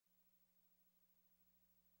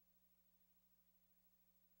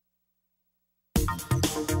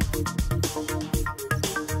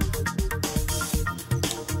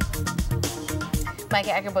Mike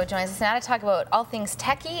Agerbo joins us now to talk about all things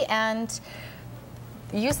techie, and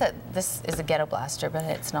you said this is a ghetto blaster, but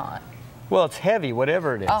it's not. Well, it's heavy,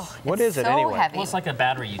 whatever it is. Oh, what is it anyway? Heavy. Well, it's like a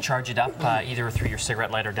battery. You charge it up either through your cigarette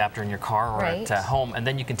lighter adapter in your car or at home, and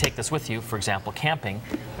then you can take this with you, for example, camping.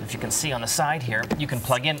 If you can see on the side here, you can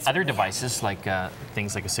plug in other devices like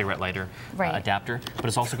things like a cigarette lighter adapter, but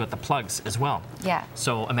it's also got the plugs as well. Yeah.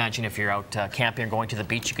 So imagine if you're out camping or going to the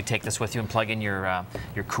beach, you could take this with you and plug in your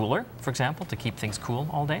cooler, for example, to keep things cool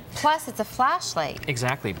all day. Plus, it's a flashlight.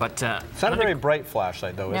 Exactly, but it's not a very bright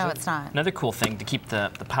flashlight, though, is it? No, it's not. Another cool thing to keep the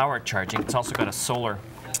power charging, it's also got a solar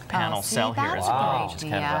panel cell here as well, which is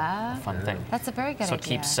kind of a fun thing. That's a very good idea. So it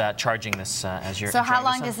keeps charging this as you're So how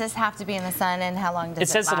long does this have to be in the sun, and how long does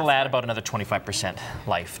it says last it'll add about another 25%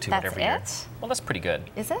 life to it every year. Well, that's pretty good.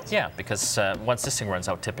 Is it? Yeah, because once this thing runs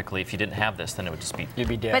out, typically, if you didn't have this, then it would just be... You'd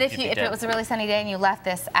be dead. But if it was a really sunny day and you left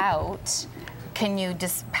this out, can you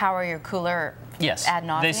just power your cooler? Yes, ad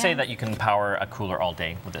nauseam? They say that you can power a cooler all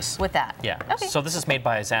day with this. With that? Yeah. Okay. So this is made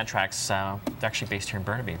by Xantrex. They're actually based here in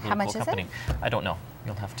Burnaby. How much is it? I don't know.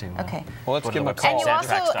 You'll have to. Okay. Well, let's give them a call. And you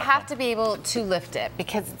also have to be able to lift it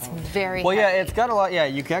because it's very Well, yeah, heavy. it's got a lot. Yeah,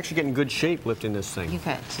 you can actually get in good shape lifting this thing. You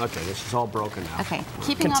could. Okay, this is all broken now. Okay.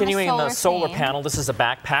 Continuing on the solar panel, this is a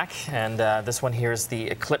backpack, and this one here is the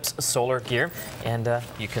Eclipse Solar Gear, and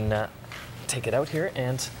you can take it out here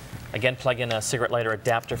and again plug in a cigarette lighter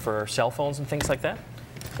adapter for cell phones and things like that,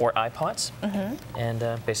 or iPods,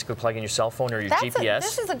 and basically plug in your cell phone or your GPS.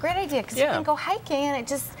 This is a great idea because you can go hiking and it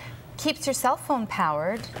just keeps your cell phone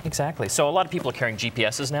powered. Exactly. So a lot of people are carrying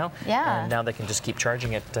GPSs now. Yeah. And now they can just keep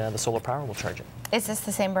charging it. The solar power will charge it. Is this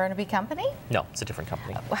the same Burnaby company? No, it's a different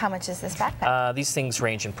company. How much is this backpack? These things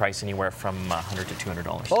range in price anywhere from $100 to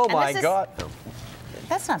 $200. Oh my God.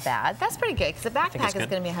 That's not bad. That's pretty good because the backpack is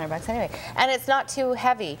going to be $100 anyway, and it's not too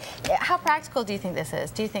heavy. How practical do you think this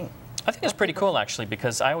is? Do you think? I think it's pretty cool actually,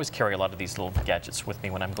 because I always carry a lot of these little gadgets with me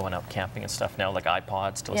when I'm going out camping and stuff now, like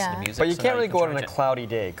iPods to listen to music. But you can't really go out on a cloudy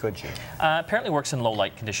day, could you? Apparently works in low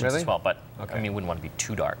light conditions as well, but I mean, it wouldn't want to be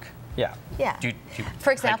too dark. Yeah. Yeah. Do you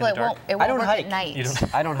For example, it won't work at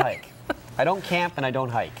night. I don't hike. I don't camp and I don't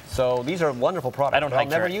hike. So these are wonderful products. I'll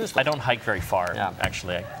never use them. I don't hike very far,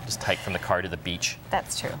 actually. I just hike from the car to the beach.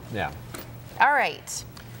 That's true. Yeah. All right.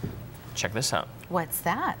 Check this out. What's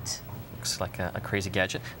that? Looks like a crazy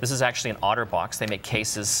gadget. This is actually an OtterBox. They make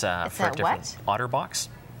cases for different OtterBox,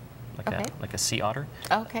 like a sea otter.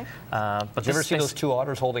 Okay. But did you ever see those two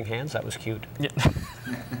otters holding hands? That was cute. Yeah.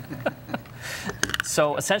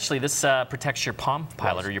 So essentially, this protects your Palm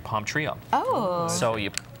Pilot or your Palm Trio. Oh. So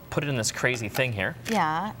you put it in this crazy thing here.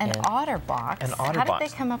 Yeah, an OtterBox. An OtterBox. How did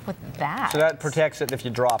they come up with that? So that protects it if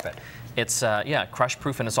you drop it. It's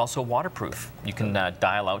crush-proof, and it's also waterproof. You can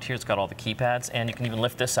dial out here. It's got all the keypads, and you can even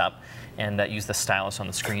lift this up and use the stylus on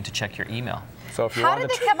the screen to check your email. So if you How did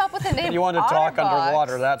they come up with the name? If you want to talk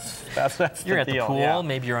underwater, that's you're the at deal. the pool. Yeah.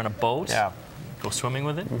 Maybe you're on a boat. Yeah. Go swimming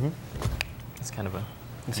with it. It's kind of a.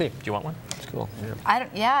 Let's see. Do you want one? It's cool.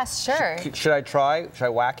 Yeah, sure. Should I try? Should I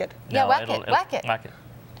whack it? Yeah, whack it. Whack it. Whack it.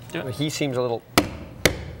 Do it. He seems a little.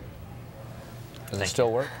 Does it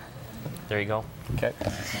still work? There you go. Okay.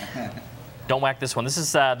 Don't whack this one. This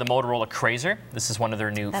is the Motorola KRZR. This is one of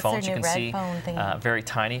their new phones. You can see very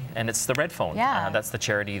tiny, and it's the red phone. Yeah. That's the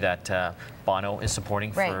charity that Bono is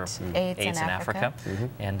supporting for AIDS in Africa.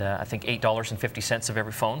 And I think $8.50 of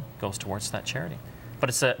every phone goes towards that charity. But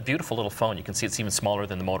it's a beautiful little phone. You can see it's even smaller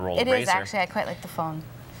than the Motorola KRZR. It is actually. I quite like the phone.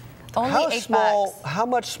 Only $8. How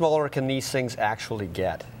much smaller can these things actually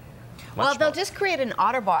get? Well, they'll just create an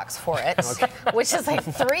OtterBox for it, which is like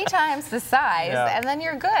 3 times the size, and then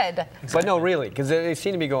you're good. But no, really, because they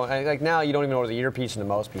seem to be going, like now you don't even know where the earpiece and the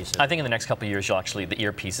mouthpiece is. I think in the next couple of years, the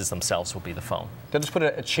earpieces themselves will be the phone. They'll just put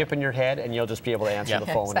a chip in your head, and you'll just be able to answer the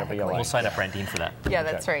phone whenever you like. We'll sign up Randene for that. Yeah,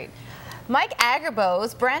 that's right. Mike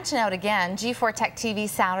Agerbo's branching out again. G4 Tech TV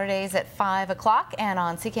Saturdays at 5 o'clock, and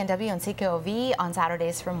on CKNW and CKOV on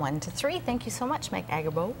Saturdays from 1 to 3. Thank you so much, Mike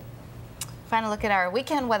Agerbo. Final look at our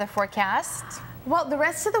weekend weather forecast. Well, the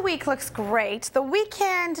rest of the week looks great. The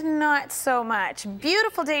weekend, not so much.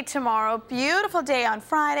 Beautiful day tomorrow, beautiful day on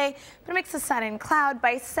Friday, but a mix of sun and cloud.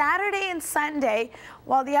 By Saturday and Sunday,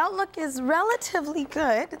 while the outlook is relatively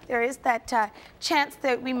good, there is that chance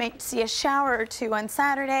that we may see a shower or two on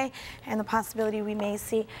Saturday, and the possibility we may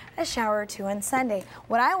see a shower or two on Sunday.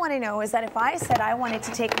 What I want to know is that if I said I wanted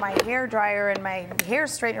to take my hair dryer and my hair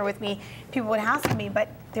straightener with me, people would hassle me, but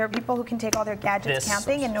there are people who can take all their gadgets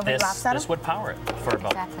camping and nobody laughs at them. This would power it for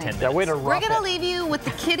about 10 minutes. Yeah, way to We're going to leave you with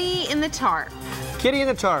the kitty in the tarp. Kitty in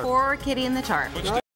the tarp. Poor kitty in the tarp.